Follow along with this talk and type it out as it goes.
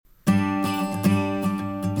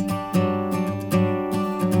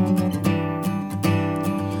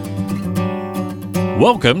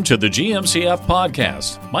Welcome to the GMCF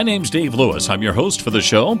podcast. My name's Dave Lewis. I'm your host for the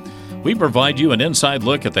show. We provide you an inside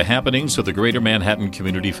look at the happenings of the Greater Manhattan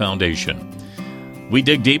Community Foundation. We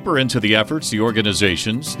dig deeper into the efforts, the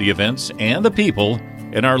organizations, the events, and the people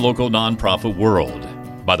in our local nonprofit world.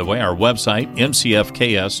 By the way, our website,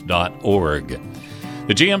 mcfks.org.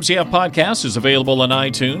 The GMCF podcast is available on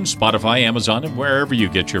iTunes, Spotify, Amazon, and wherever you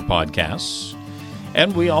get your podcasts.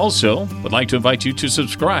 And we also would like to invite you to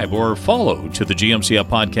subscribe or follow to the GMCF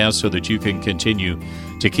podcast so that you can continue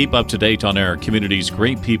to keep up to date on our community's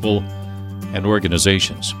great people and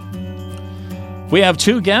organizations. We have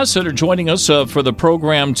two guests that are joining us for the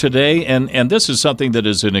program today, and this is something that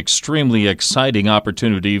is an extremely exciting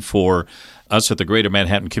opportunity for us at the Greater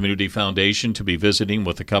Manhattan Community Foundation to be visiting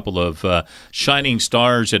with a couple of shining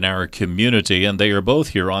stars in our community, and they are both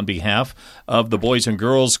here on behalf of the Boys and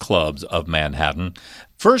Girls Clubs of Manhattan.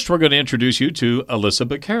 First, we're going to introduce you to Alyssa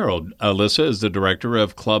Beccaro. Alyssa is the Director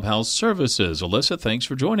of Clubhouse Services. Alyssa, thanks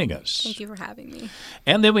for joining us. Thank you for having me.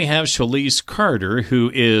 And then we have Shalise Carter,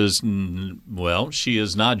 who is, well, she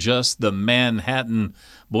is not just the Manhattan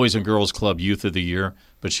Boys and Girls Club Youth of the Year,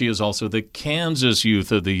 but she is also the Kansas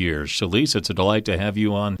Youth of the Year. Shalise, it's a delight to have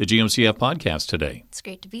you on the GMCF podcast today. It's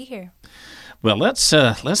great to be here. Well, let's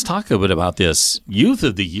talk a bit about this Youth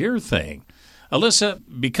of the Year thing. Alyssa,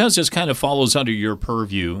 because this kind of follows under your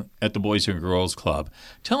purview at the Boys and Girls Club,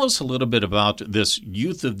 tell us a little bit about this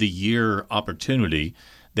Youth of the Year opportunity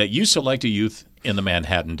that you select a youth in the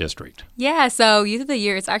Manhattan district. Yeah, so Youth of the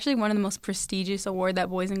Year is actually one of the most prestigious awards that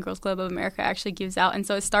Boys and Girls Club of America actually gives out. And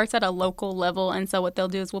so it starts at a local level. And so what they'll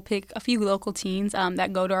do is we'll pick a few local teams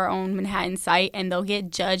that go to our own Manhattan site, and they'll get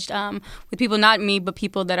judged with people, not me, but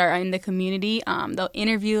people that are in the community. They'll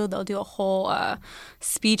interview, they'll do a whole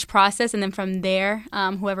speech process. And then from there,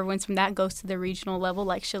 whoever wins from that goes to the regional level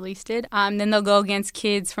like Shalise did. Then they'll go against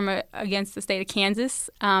kids from against the state of Kansas.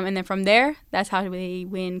 And then from there, that's how they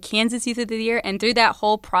win Kansas Youth of the Year. And through that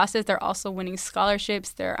whole process, they're also winning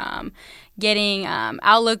scholarships. They're getting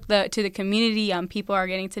outlook to the community. People are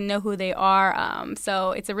getting to know who they are.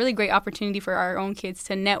 So it's a really great opportunity for our own kids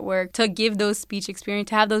to network, to give those speech experience,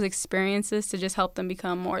 to have those experiences, to just help them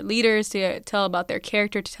become more leaders, to tell about their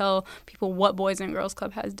character, to tell people what Boys and Girls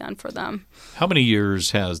Club has done for them. How many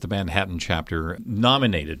years has the Manhattan chapter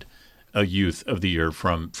nominated a Youth of the Year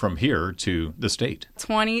from here to the state?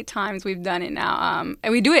 20 times we've done it now.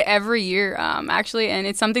 And we do it every year, actually. And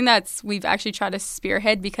it's something we've actually tried to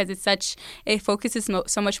spearhead because it focuses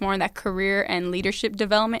so much more on that career and leadership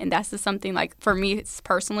development. And that's just something, like, for me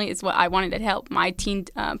personally, is what I wanted to help my teen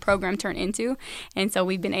program turn into. And so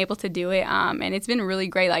we've been able to do it. And it's been really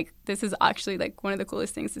great. Like, this is actually like one of the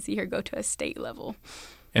coolest things to see her go to a state level.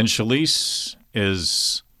 And Shalise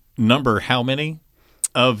is number how many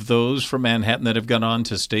of those from Manhattan that have gone on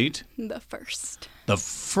to state? The first. The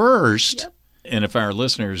first? Yep. And if our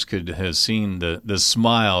listeners could have seen the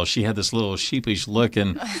smile, she had this little sheepish look,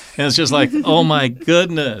 and it's just like, oh my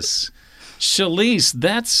goodness. Shalise,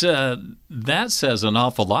 that says an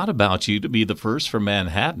awful lot about you to be the first from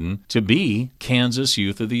Manhattan to be Kansas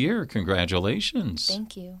Youth of the Year. Congratulations.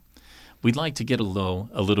 Thank you. We'd like to get a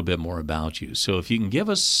little bit more about you. So if you can give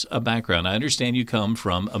us a background. I understand you come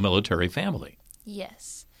from a military family.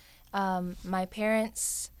 Yes. My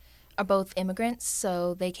parents are both immigrants,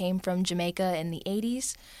 so they came from Jamaica in the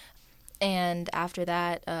 80s. And after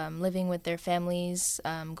that, living with their families,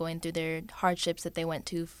 going through their hardships that they went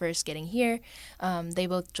to first getting here, they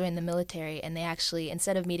both joined the military. And they actually,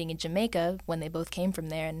 instead of meeting in Jamaica when they both came from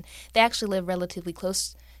there, and they actually lived relatively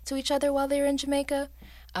close to each other while they were in Jamaica,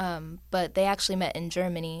 but they actually met in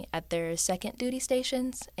Germany at their second duty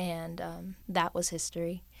stations, and that was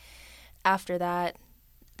history. After that,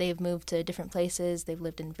 they've moved to different places. They've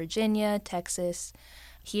lived in Virginia, Texas,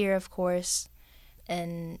 here, of course,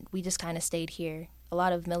 and we just kind of stayed here. A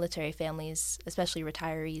lot of military families, especially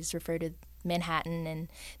retirees, refer to Manhattan and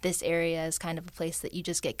this area as kind of a place that you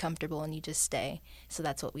just get comfortable and you just stay. So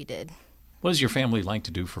that's what we did. What does your family like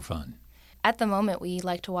to do for fun? At the moment, we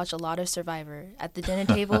like to watch a lot of Survivor. At the dinner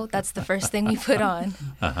table, that's the first thing we put on.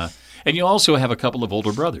 Uh-huh. And you also have a couple of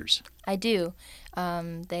older brothers. I do.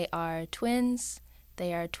 They are twins.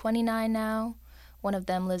 They are 29 now. One of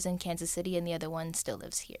them lives in Kansas City, and the other one still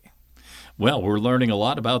lives here. Well, we're learning a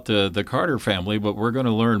lot about the Carter family, but we're going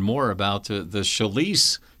to learn more about the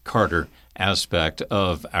Shalise Carter aspect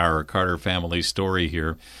of our Carter family story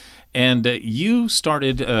here. And you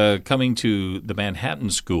started coming to the Manhattan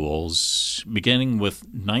schools beginning with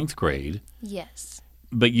ninth grade. Yes.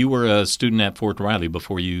 But you were a student at Fort Riley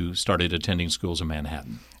before you started attending schools in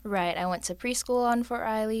Manhattan. Right. I went to preschool on Fort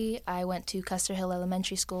Riley. I went to Custer Hill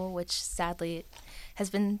Elementary School, which sadly has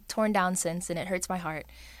been torn down since, and it hurts my heart.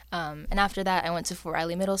 And after that, I went to Fort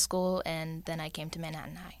Riley Middle School, and then I came to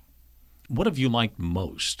Manhattan High. What have you liked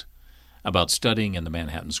most about studying in the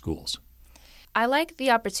Manhattan schools? I like the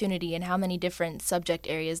opportunity and how many different subject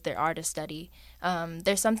areas there are to study.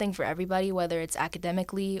 There's something for everybody, whether it's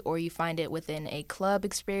academically or you find it within a club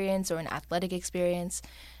experience or an athletic experience.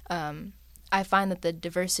 I find that the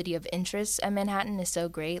diversity of interests at Manhattan is so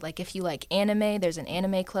great. Like if you like anime, there's an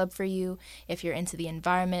anime club for you. If you're into the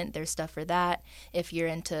environment, there's stuff for that. If you're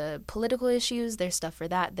into political issues, there's stuff for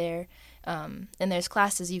that there. And there's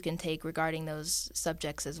classes you can take regarding those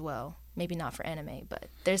subjects as well. Maybe not for anime, but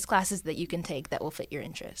there's classes that you can take that will fit your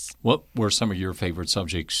interests. What were some of your favorite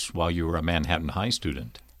subjects while you were a Manhattan High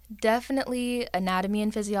student? Definitely anatomy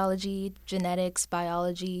and physiology, genetics,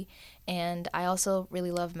 biology, and I also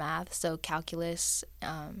really love math, so calculus.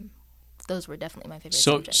 Those were definitely my favorite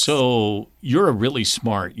subjects. So you're a really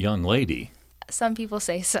smart young lady. Some people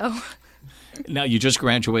say so. Now, you just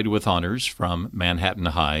graduated with honors from Manhattan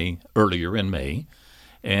High earlier in May,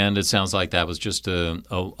 and it sounds like that was just a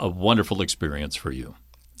wonderful experience for you.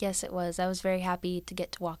 Yes, it was. I was very happy to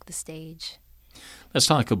get to walk the stage. Let's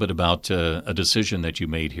talk a bit about a decision that you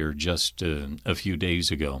made here just a few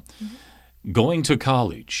days ago. Mm-hmm. Going to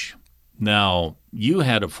college. Now, you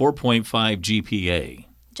had a 4.5 GPA.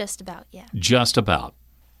 Just about, yeah. Just about,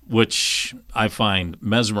 which I find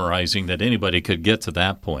mesmerizing that anybody could get to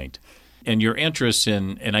that point. And your interest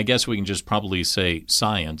in, and I guess we can just probably say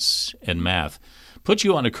science and math, put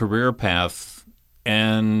you on a career path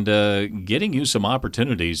and getting you some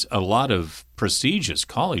opportunities, a lot of prestigious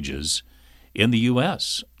colleges in the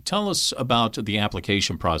U.S. Tell us about the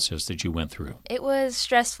application process that you went through. It was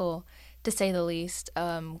stressful, to say the least.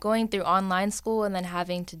 Going through online school and then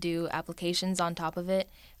having to do applications on top of it.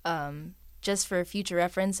 Just for future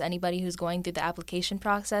reference, anybody who's going through the application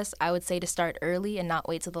process, I would say to start early and not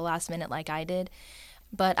wait till the last minute like I did.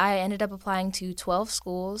 But I ended up applying to 12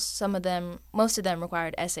 schools. Most of them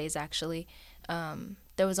required essays, actually.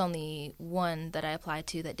 There was only one that I applied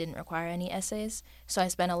to that didn't require any essays. So I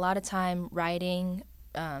spent a lot of time writing,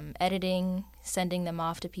 editing, sending them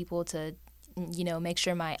off to people to, make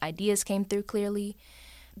sure my ideas came through clearly.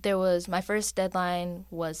 My first deadline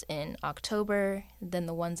was in October. Then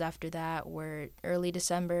the ones after that were early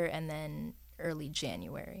December and then early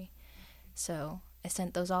January. So I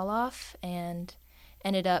sent those all off and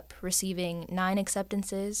ended up receiving 9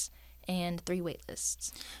 acceptances and 3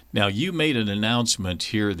 waitlists. Now, you made an announcement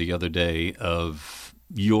here the other day of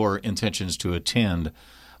your intentions to attend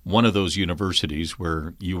one of those universities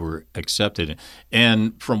where you were accepted.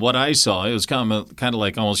 And from what I saw, it was kind of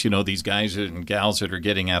like almost, these guys and gals that are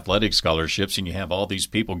getting athletic scholarships, and you have all these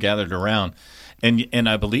people gathered around. And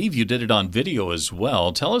I believe you did it on video as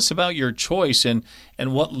well. Tell us about your choice and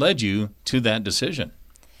what led you to that decision.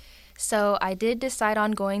 So I did decide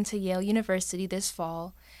on going to Yale University this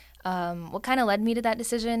fall. What kind of led me to that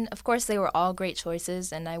decision? Of course, they were all great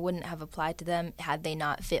choices, and I wouldn't have applied to them had they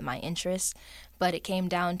not fit my interests. But it came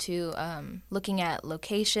down to looking at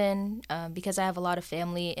location, because I have a lot of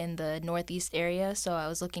family in the Northeast area, so I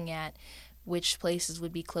was looking at which places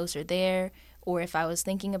would be closer there, or if I was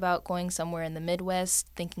thinking about going somewhere in the Midwest,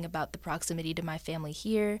 thinking about the proximity to my family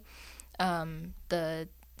here, the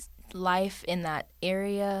life in that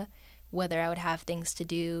area, whether I would have things to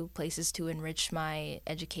do, places to enrich my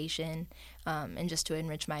education, and just to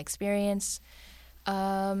enrich my experience.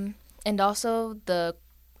 And also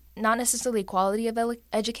not necessarily quality of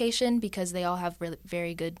education, because they all have really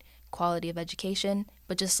very good quality of education,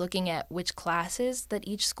 but just looking at which classes that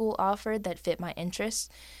each school offered that fit my interests.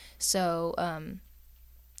 So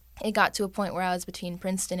it got to a point where I was between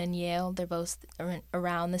Princeton and Yale. They're both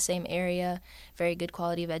around the same area, very good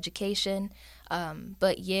quality of education.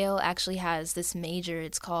 But Yale actually has this major,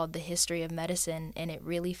 it's called the History of Medicine, and it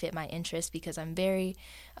really fit my interest because I'm very,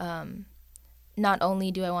 not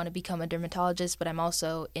only do I want to become a dermatologist, but I'm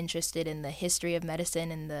also interested in the history of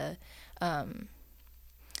medicine and the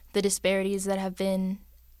disparities that have been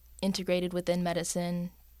integrated within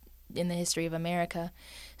medicine in the history of America.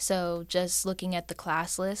 So just looking at the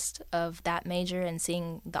class list of that major and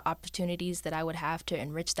seeing the opportunities that I would have to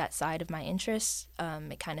enrich that side of my interests,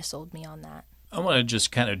 it kind of sold me on that. I want to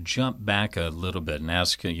just kind of jump back a little bit and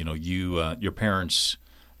ask, your parents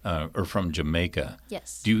are from Jamaica.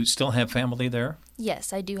 Yes. Do you still have family there?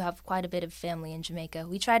 Yes, I do have quite a bit of family in Jamaica.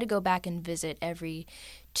 We try to go back and visit every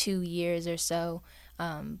 2 years or so,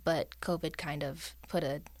 but COVID kind of put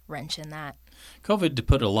a wrench in that. COVID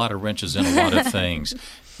put a lot of wrenches in a lot of things.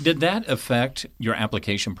 Did that affect your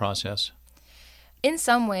application process? In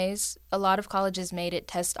some ways, a lot of colleges made it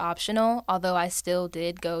test optional, although I still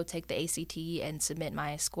did go take the ACT and submit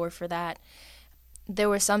my score for that. There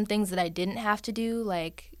were some things that I didn't have to do,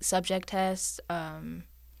 like subject tests.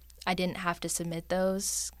 I didn't have to submit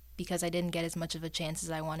those because I didn't get as much of a chance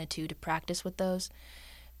as I wanted to practice with those.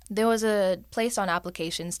 There was a place on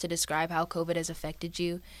applications to describe how COVID has affected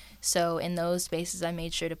you. So in those spaces, I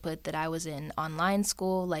made sure to put that I was in online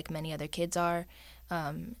school like many other kids are,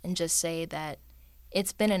 and just say that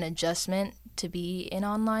it's been an adjustment to be in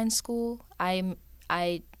online school. I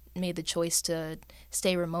made the choice to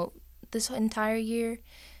stay remote this entire year.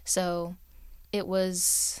 So it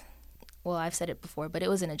was, well, I've said it before, but it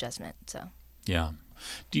was an adjustment. So Yeah.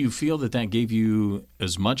 Do you feel that that gave you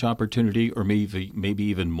as much opportunity or maybe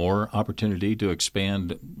even more opportunity to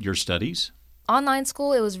expand your studies? Online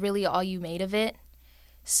school, it was really all you made of it.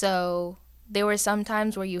 So there were some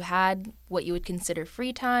times where you had what you would consider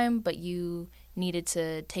free time, but you needed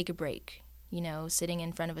to take a break. You know, sitting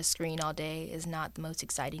in front of a screen all day is not the most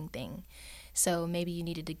exciting thing. So maybe you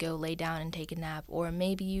needed to go lay down and take a nap, or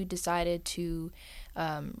maybe you decided to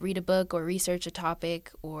read a book or research a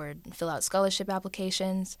topic or fill out scholarship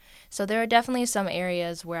applications. So there are definitely some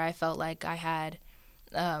areas where I felt like I had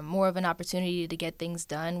more of an opportunity to get things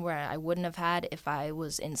done where I wouldn't have had if I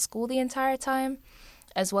was in school the entire time,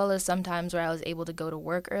 as well as sometimes where I was able to go to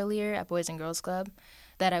work earlier at Boys and Girls Club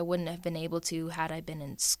that I wouldn't have been able to had I been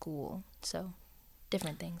in school. So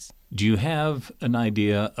different things. Do you have an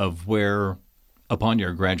idea of where, upon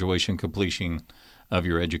your graduation completion of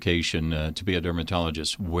your education to be a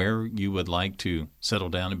dermatologist, where you would like to settle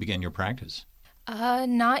down and begin your practice?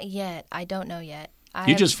 Not yet. I don't know yet.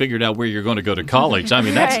 You just figured out where you're going to go to college. I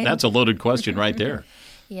mean, Right. that's a loaded question right there.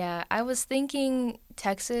 Yeah, I was thinking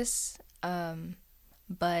Texas,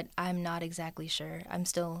 but I'm not exactly sure. I'm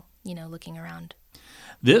still, looking around.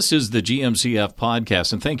 This is the GMCF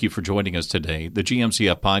podcast, and thank you for joining us today. The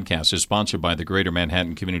GMCF podcast is sponsored by the Greater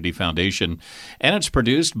Manhattan Community Foundation, and it's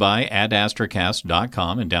produced by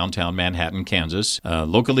adastracast.com in downtown Manhattan, Kansas, a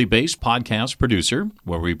locally based podcast producer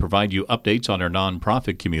where we provide you updates on our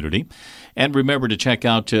nonprofit community. And remember to check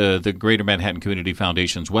out the Greater Manhattan Community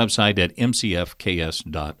Foundation's website at mcfks.org.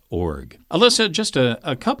 Alyssa, just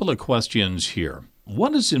a couple of questions here.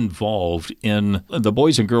 What is involved in the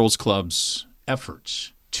Boys and Girls Club's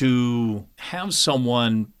efforts to have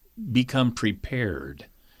someone become prepared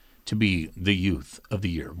to be the youth of the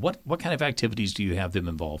year? What kind of activities do you have them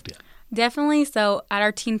involved in? Definitely. So at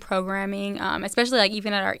our teen programming, especially like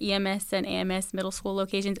even at our EMS and AMS middle school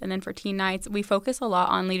locations, and then for teen nights, we focus a lot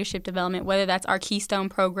on leadership development, whether that's our Keystone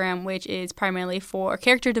program, which is primarily for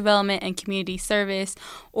character development and community service,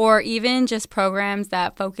 or even just programs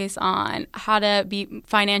that focus on how to be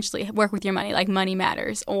financially, work with your money, like Money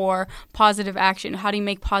Matters, or positive action. How do you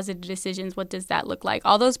make positive decisions? What does that look like?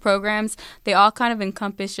 All those programs, they all kind of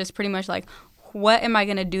encompass just pretty much like, what am I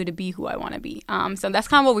going to do to be who I want to be? So that's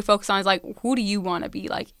kind of what we focus on is like, who do you want to be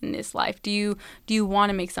like in this life? Do you want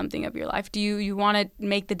to make something of your life? Do you want to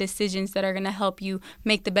make the decisions that are going to help you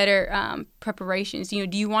make the better preparations? Do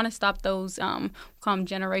you want to stop those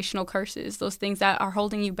generational curses, those things that are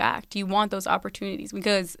holding you back? Do you want those opportunities?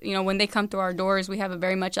 Because, when they come through our doors, we have a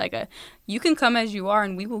very much like you can come as you are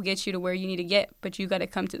and we will get you to where you need to get, but you got to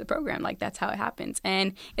come to the program. Like that's how it happens.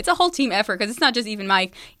 And it's a whole team effort because it's not just even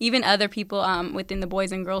Mike, even other people within the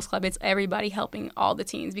Boys and Girls Club. It's everybody helping all the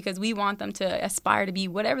teens because we want them to aspire to be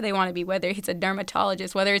whatever they want to be, whether it's a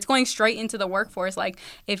dermatologist, whether it's going straight into the workforce. Like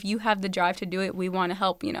if you have the drive to do it, we want to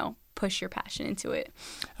help, push your passion into it.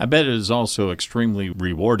 I bet it is also extremely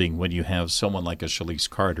rewarding when you have someone like a Shalise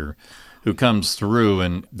Carter who comes through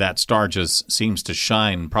and that star just seems to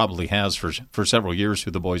shine, probably has for several years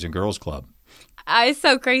through the Boys and Girls Club. It's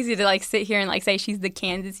so crazy to sit here and say she's the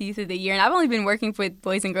Kansas Youth of the Year. And I've only been working with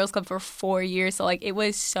Boys and Girls Club for 4 years. So it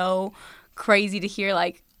was so crazy to hear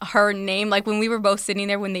her name, when we were both sitting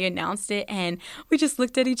there when they announced it, and we just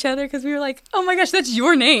looked at each other because we were like, oh my gosh, that's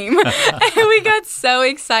your name. And we got so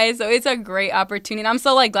excited. So it's a great opportunity. And I'm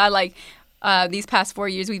so glad these past 4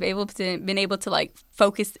 years we've been able to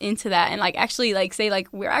focus into that and actually say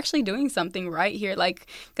we're actually doing something right here,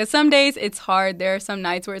 because some days it's hard. There are some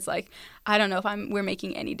nights where it's I don't know if we're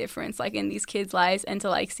making any difference in these kids' lives, and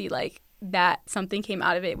to see that something came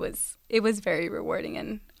out of it was very rewarding,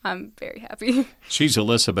 and I'm very happy. She's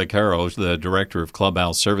Alyssa Beccaro, the Director of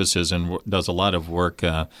Clubhouse Services, and does a lot of work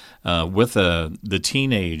with the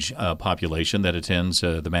teenage population that attends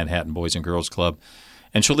the Manhattan Boys and Girls Club.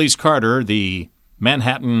 And Shalise Carter, the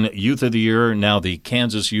Manhattan Youth of the Year, now the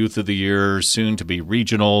Kansas Youth of the Year, soon to be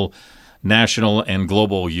regional National and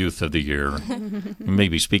Global Youth of the Year.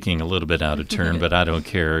 Maybe speaking a little bit out of turn, but I don't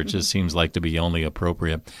care. It just seems like to be only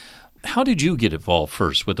appropriate. How did you get involved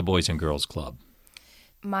first with the Boys and Girls Club?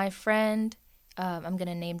 My friend, I'm going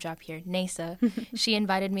to name drop here, Nasa, she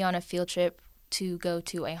invited me on a field trip to go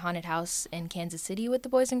to a haunted house in Kansas City with the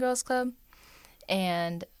Boys and Girls Club.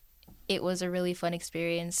 And it was a really fun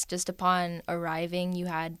experience. Just upon arriving, you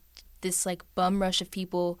had this like bum rush of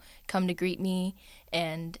people come to greet me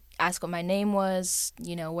and ask what my name was,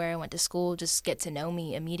 where I went to school, just get to know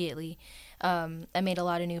me immediately. I made a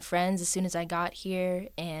lot of new friends as soon as I got here,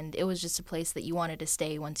 and it was just a place that you wanted to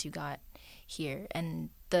stay once you got here. And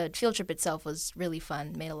the field trip itself was really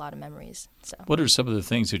fun, made a lot of memories. So, what are some of the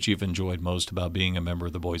things that you've enjoyed most about being a member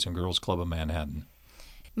of the Boys and Girls Club of Manhattan?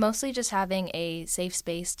 Mostly just having a safe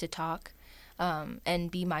space to talk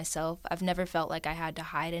and be myself. I've never felt like I had to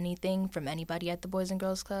hide anything from anybody at the Boys and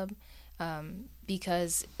Girls Club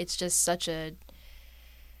because it's just such a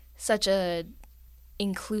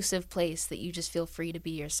inclusive place that you just feel free to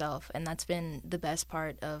be yourself. And that's been the best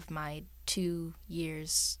part of my 2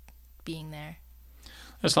 years being there.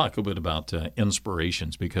 Let's talk a little bit about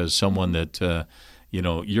inspirations, because someone that,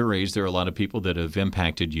 your age, there are a lot of people that have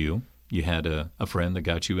impacted you. You had a friend that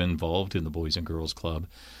got you involved in the Boys and Girls Club.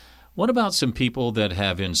 What about some people that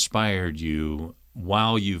have inspired you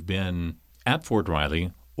while you've been at Fort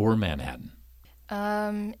Riley or Manhattan?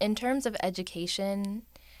 In terms of education,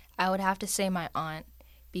 I would have to say my aunt,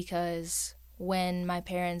 because when my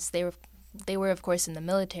parents, they were of course in the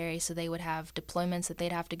military, so they would have deployments that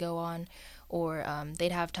they'd have to go on, or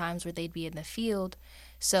they'd have times where they'd be in the field.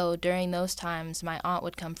 So during those times, my aunt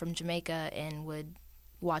would come from Jamaica and would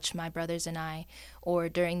watch my brothers and I, or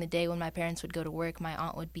during the day when my parents would go to work, my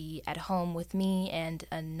aunt would be at home with me and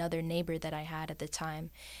another neighbor that I had at the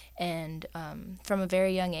time. And from a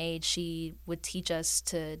very young age, she would teach us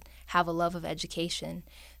to have a love of education.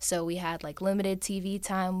 So we had like limited TV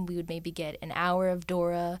time. We would maybe get an hour of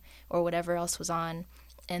Dora or whatever else was on,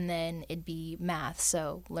 and then it'd be math,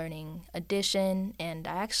 so learning addition, and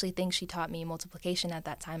I actually think she taught me multiplication at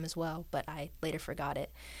that time as well, but I later forgot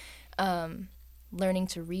it. Learning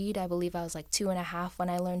to read, I believe I was like 2.5 when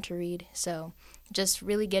I learned to read. So just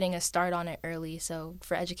really getting a start on it early. So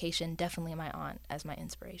for education, definitely my aunt as my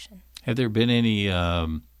inspiration. Have there been any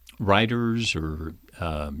writers or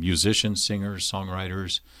musicians, singers,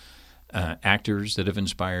 songwriters, actors that have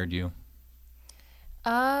inspired you?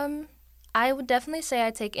 I would definitely say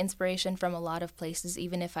I take inspiration from a lot of places,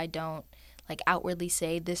 even if I don't like outwardly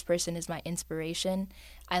say this person is my inspiration.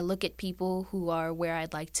 I look at people who are where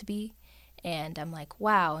I'd like to be, and I'm like,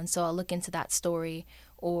 wow. And so I'll look into that story,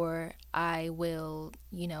 or I will,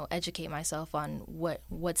 educate myself on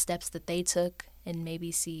what steps that they took and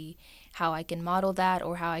maybe see how I can model that,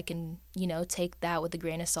 or how I can, take that with a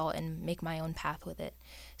grain of salt and make my own path with it.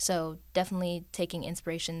 So definitely taking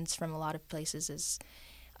inspirations from a lot of places is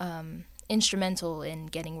instrumental in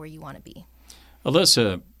getting where you want to be.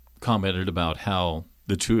 Alyssa commented about how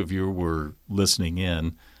the two of you were listening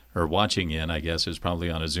in, or watching in, I guess, is probably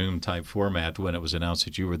on a Zoom-type format when it was announced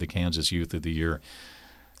that you were the Kansas Youth of the Year.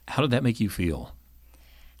 How did that make you feel?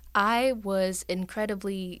 I was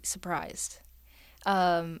incredibly surprised.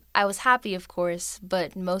 I was happy, of course,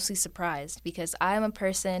 but mostly surprised, because I am a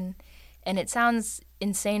person, and it sounds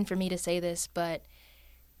insane for me to say this, but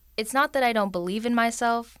it's not that I don't believe in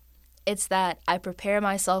myself. It's that I prepare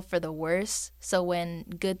myself for the worst. So when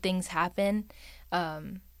good things happen,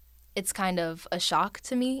 it's kind of a shock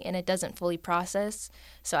to me, and it doesn't fully process.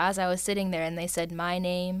 So as I was sitting there and they said my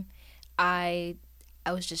name, I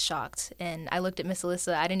was just shocked. And I looked at Miss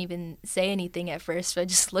Alyssa. I didn't even say anything at first, but I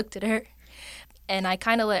just looked at her. And I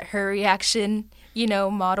kind of let her reaction,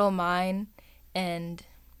 model mine. And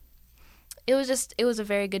it was a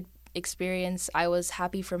very good experience. I was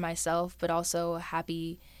happy for myself, but also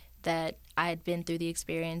happy that I had been through the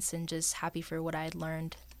experience, and just happy for what I had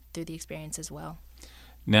learned through the experience as well.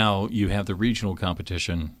 Now you have the regional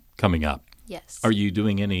competition coming up. Yes. Are you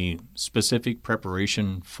doing any specific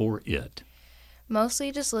preparation for it?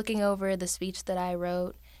 Mostly just looking over the speech that I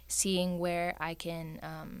wrote, seeing where I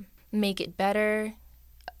can make it better,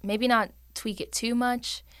 maybe not tweak it too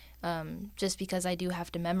much, just because I do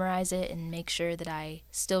have to memorize it and make sure that I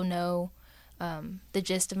still know the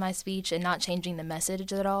gist of my speech, and not changing the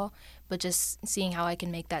message at all, but just seeing how I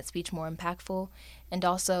can make that speech more impactful, and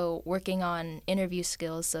also working on interview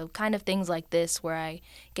skills. So kind of things like this, where I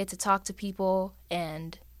get to talk to people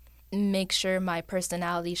and make sure my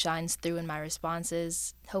personality shines through in my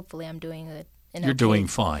responses. Hopefully I'm doing You're doing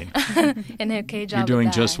fine. an okay job. You're doing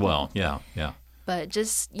with that. just well. Yeah. But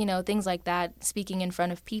just, things like that, speaking in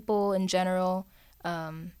front of people in general,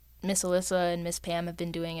 Miss Alyssa and Miss Pam have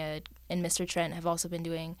been doing and Mr. Trent have also been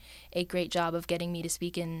doing a great job of getting me to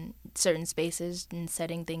speak in certain spaces and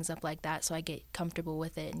setting things up like that so I get comfortable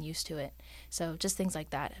with it and used to it. So just things like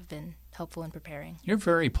that have been helpful in preparing. You're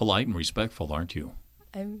very polite and respectful, aren't you?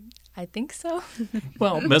 I think so.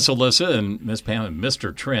 Well, Miss Alyssa and Miss Pam and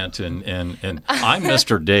Mr. Trent and I'm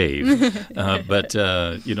Mr. Dave. But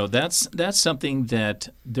that's something that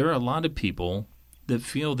there are a lot of people that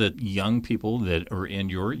feel that young people that are in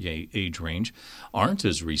your age range aren't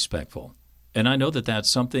as respectful. And I know that that's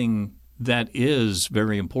something that is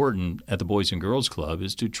very important at the Boys and Girls Club,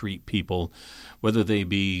 is to treat people, whether they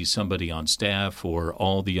be somebody on staff or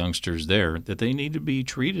all the youngsters there, that they need to be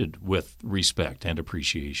treated with respect and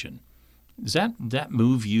appreciation. Does that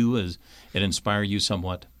move you and inspire you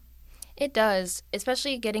somewhat? It does,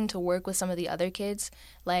 especially getting to work with some of the other kids.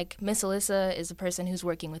 Like Miss Alyssa is a person who's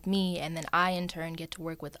working with me, and then I in turn get to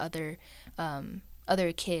work with other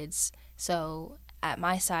kids. So at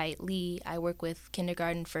my site, Lee, I work with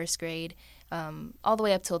kindergarten, first grade, all the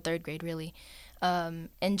way up till third grade, really.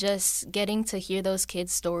 And just getting to hear those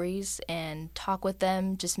kids' stories and talk with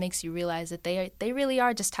them just makes you realize that they really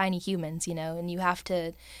are just tiny humans, and you have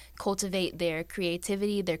to cultivate their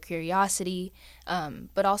creativity, their curiosity,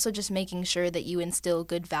 but also just making sure that you instill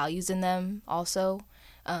good values in them also.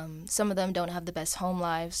 Some of them don't have the best home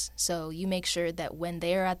lives, so you make sure that when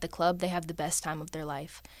they're at the club, they have the best time of their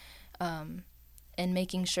life. And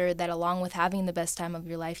making sure that along with having the best time of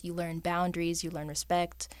your life, you learn boundaries, you learn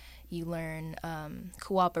respect, you learn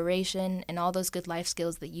cooperation, and all those good life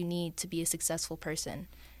skills that you need to be a successful person.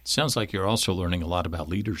 Sounds like you're also learning a lot about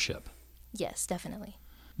leadership. Yes, definitely.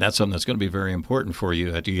 That's something that's going to be very important for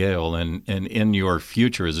you at Yale and in your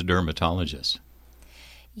future as a dermatologist.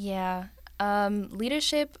 Yeah.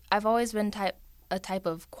 Leadership, I've always been a type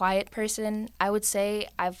of quiet person. I would say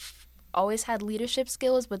I've always had leadership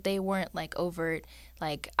skills, but they weren't like overt,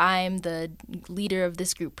 like I'm the leader of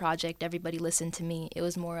this group project, everybody listen to me. It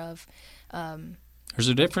was more of there's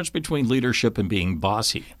a difference between leadership and being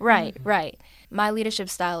bossy. Right. My leadership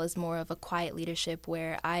style is more of a quiet leadership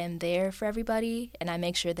where I am there for everybody and I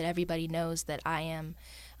make sure that everybody knows that I am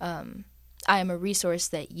a resource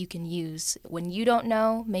that you can use. When you don't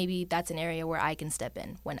know, maybe that's an area where I can step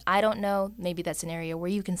in. When I don't know, maybe that's an area where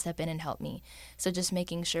you can step in and help me. So just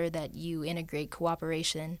making sure that you integrate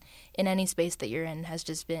cooperation in any space that you're in has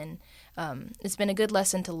just been, it's been a good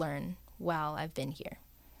lesson to learn while I've been here.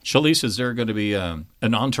 Shalise, is there going to be an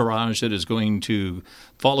entourage that is going to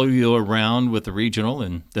follow you around with the regional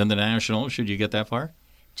and then the national, should you get that far?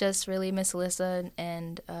 Just really Miss Alyssa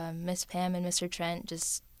and Miss Pam and Mr. Trent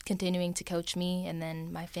just continuing to coach me, and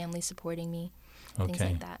then my family supporting me, things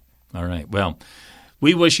like that. All right. Well,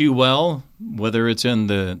 we wish you well, whether it's in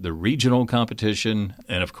the regional competition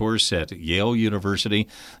and, of course, at Yale University.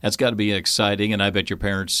 That's got to be exciting, and I bet your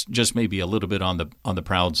parents just maybe a little bit on the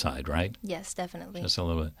proud side, right? Yes, definitely. Just a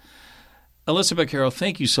little bit. Alyssa Baccaro,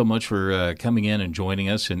 thank you so much for coming in and joining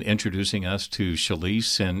us and introducing us to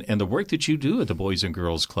Shalise and the work that you do at the Boys and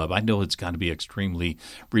Girls Club. I know it's got to be extremely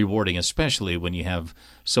rewarding, especially when you have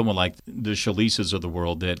someone like the Shalises of the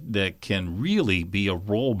world that can really be a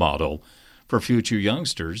role model for future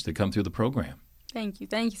youngsters that come through the program. Thank you.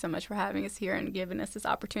 Thank you so much for having us here and giving us this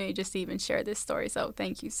opportunity just to even share this story. So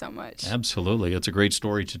thank you so much. Absolutely. It's a great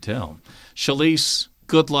story to tell. Shalise,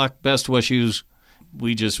 good luck, best wishes.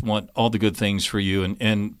 We just want all the good things for you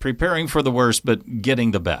and preparing for the worst, but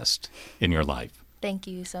getting the best in your life. Thank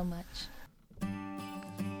you so much.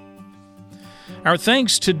 Our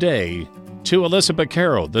thanks today to Alyssa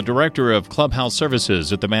Baccaro, the Director of Clubhouse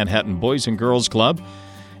Services at the Manhattan Boys and Girls Club,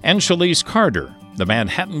 and Shalise Carter, the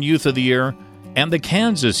Manhattan Youth of the Year and the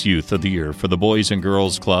Kansas Youth of the Year for the Boys and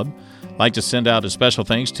Girls Club. I'd like to send out a special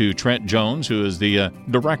thanks to Trent Jones, who is the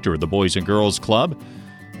Director of the Boys and Girls Club,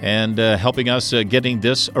 and helping us getting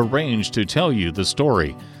this arranged to tell you the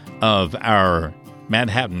story of our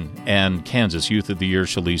Manhattan and Kansas Youth of the Year,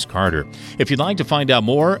 Shalise Carter. If you'd like to find out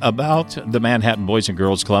more about the Manhattan Boys and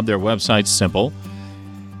Girls Club, their website's simple,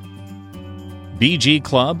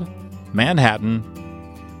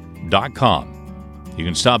 bgclubmanhattan.com. You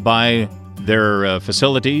can stop by their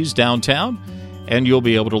facilities downtown, and you'll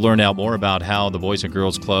be able to learn out more about how the Boys and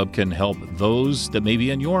Girls Club can help those that may be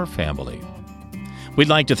in your family. We'd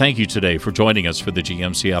like to thank you today for joining us for the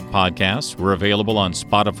GMCF podcast. We're available on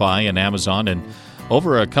Spotify and Amazon and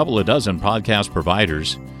over a couple of dozen podcast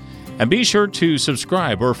providers. And be sure to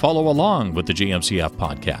subscribe or follow along with the GMCF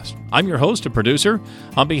podcast. I'm your host and producer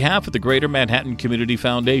on behalf of the Greater Manhattan Community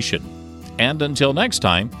Foundation. And until next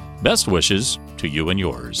time, best wishes to you and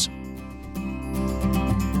yours.